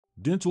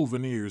Dental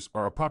veneers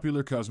are a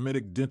popular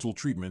cosmetic dental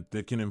treatment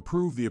that can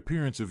improve the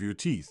appearance of your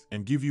teeth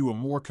and give you a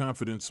more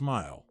confident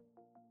smile.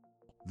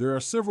 There are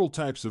several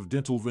types of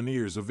dental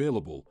veneers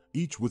available,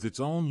 each with its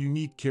own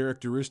unique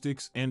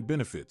characteristics and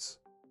benefits.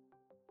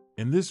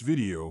 In this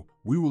video,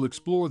 we will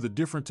explore the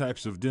different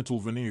types of dental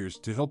veneers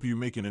to help you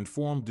make an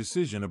informed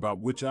decision about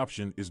which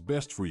option is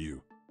best for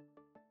you.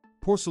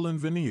 Porcelain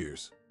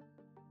veneers.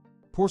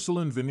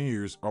 Porcelain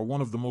veneers are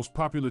one of the most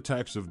popular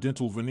types of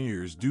dental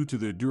veneers due to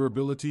their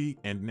durability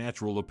and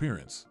natural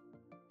appearance.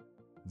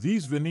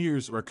 These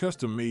veneers are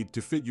custom-made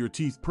to fit your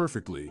teeth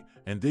perfectly,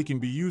 and they can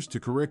be used to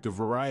correct a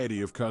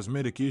variety of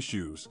cosmetic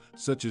issues,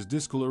 such as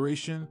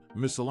discoloration,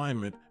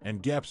 misalignment,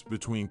 and gaps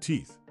between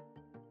teeth.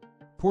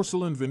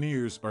 Porcelain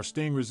veneers are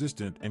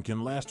stain-resistant and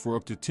can last for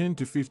up to 10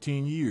 to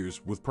 15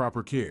 years with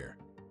proper care.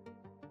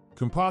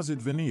 Composite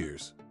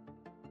veneers.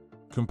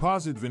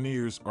 Composite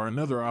veneers are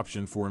another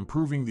option for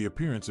improving the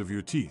appearance of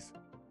your teeth.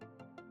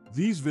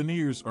 These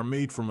veneers are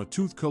made from a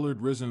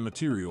tooth-colored resin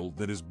material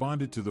that is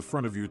bonded to the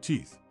front of your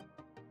teeth.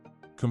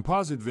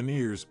 Composite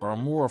veneers are a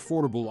more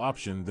affordable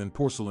option than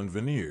porcelain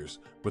veneers,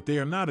 but they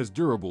are not as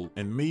durable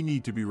and may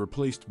need to be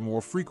replaced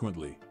more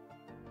frequently.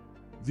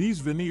 These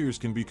veneers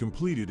can be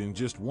completed in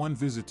just one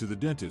visit to the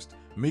dentist,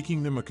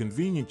 making them a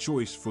convenient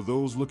choice for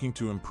those looking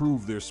to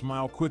improve their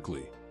smile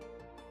quickly.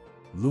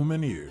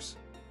 Lumineers.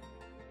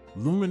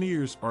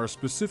 Lumineers are a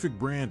specific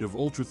brand of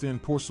ultra-thin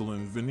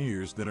porcelain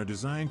veneers that are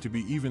designed to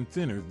be even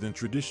thinner than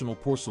traditional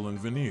porcelain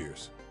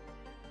veneers.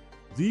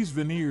 These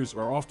veneers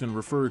are often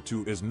referred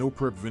to as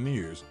no-prep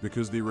veneers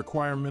because they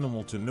require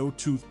minimal to no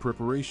tooth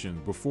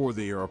preparation before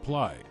they are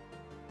applied.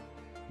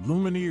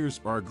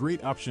 Lumineers are a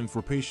great option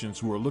for patients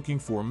who are looking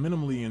for a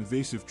minimally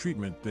invasive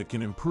treatment that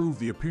can improve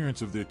the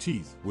appearance of their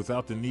teeth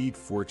without the need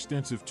for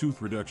extensive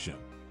tooth reduction.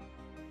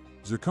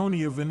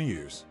 Zirconia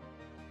veneers.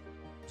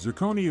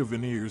 Zirconia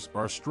veneers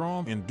are a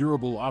strong and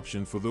durable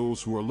option for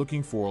those who are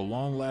looking for a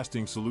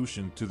long-lasting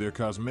solution to their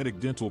cosmetic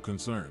dental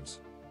concerns.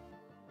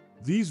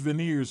 These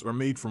veneers are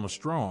made from a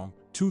strong,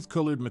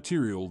 tooth-colored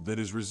material that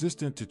is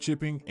resistant to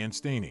chipping and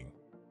staining.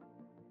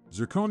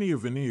 Zirconia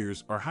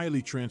veneers are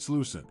highly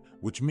translucent,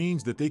 which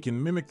means that they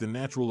can mimic the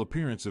natural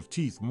appearance of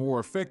teeth more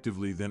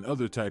effectively than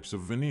other types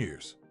of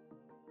veneers.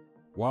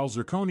 While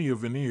zirconia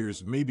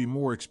veneers may be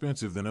more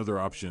expensive than other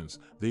options,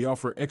 they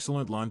offer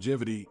excellent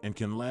longevity and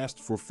can last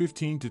for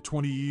 15 to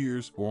 20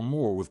 years or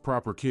more with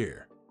proper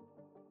care.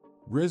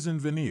 Resin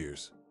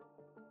veneers.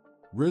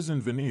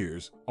 Resin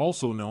veneers,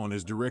 also known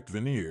as direct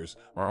veneers,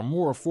 are a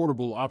more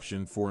affordable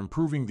option for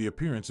improving the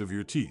appearance of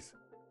your teeth.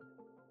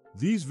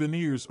 These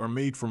veneers are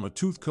made from a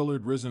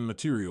tooth-colored resin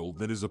material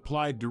that is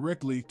applied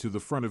directly to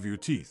the front of your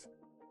teeth.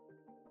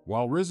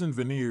 While resin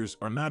veneers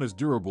are not as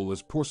durable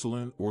as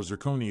porcelain or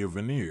zirconia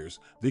veneers,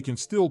 they can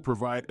still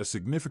provide a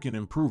significant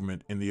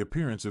improvement in the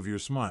appearance of your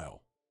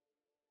smile.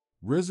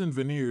 Resin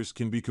veneers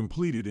can be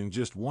completed in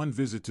just one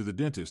visit to the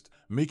dentist,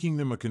 making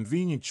them a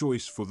convenient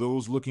choice for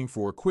those looking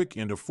for a quick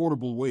and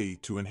affordable way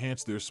to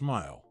enhance their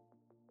smile.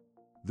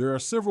 There are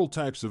several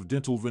types of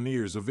dental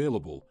veneers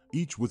available,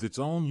 each with its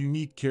own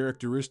unique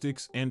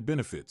characteristics and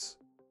benefits.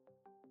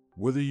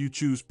 Whether you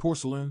choose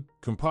porcelain,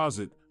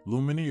 composite,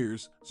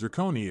 lumineers,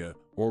 zirconia,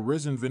 or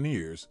resin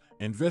veneers,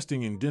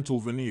 investing in dental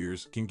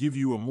veneers can give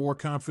you a more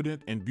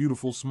confident and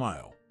beautiful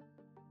smile.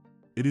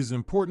 It is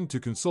important to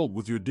consult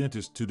with your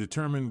dentist to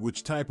determine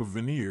which type of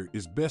veneer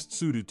is best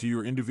suited to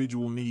your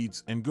individual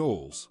needs and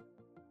goals.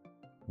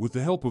 With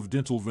the help of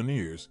dental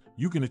veneers,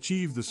 you can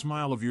achieve the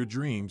smile of your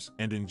dreams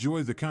and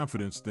enjoy the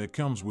confidence that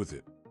comes with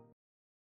it.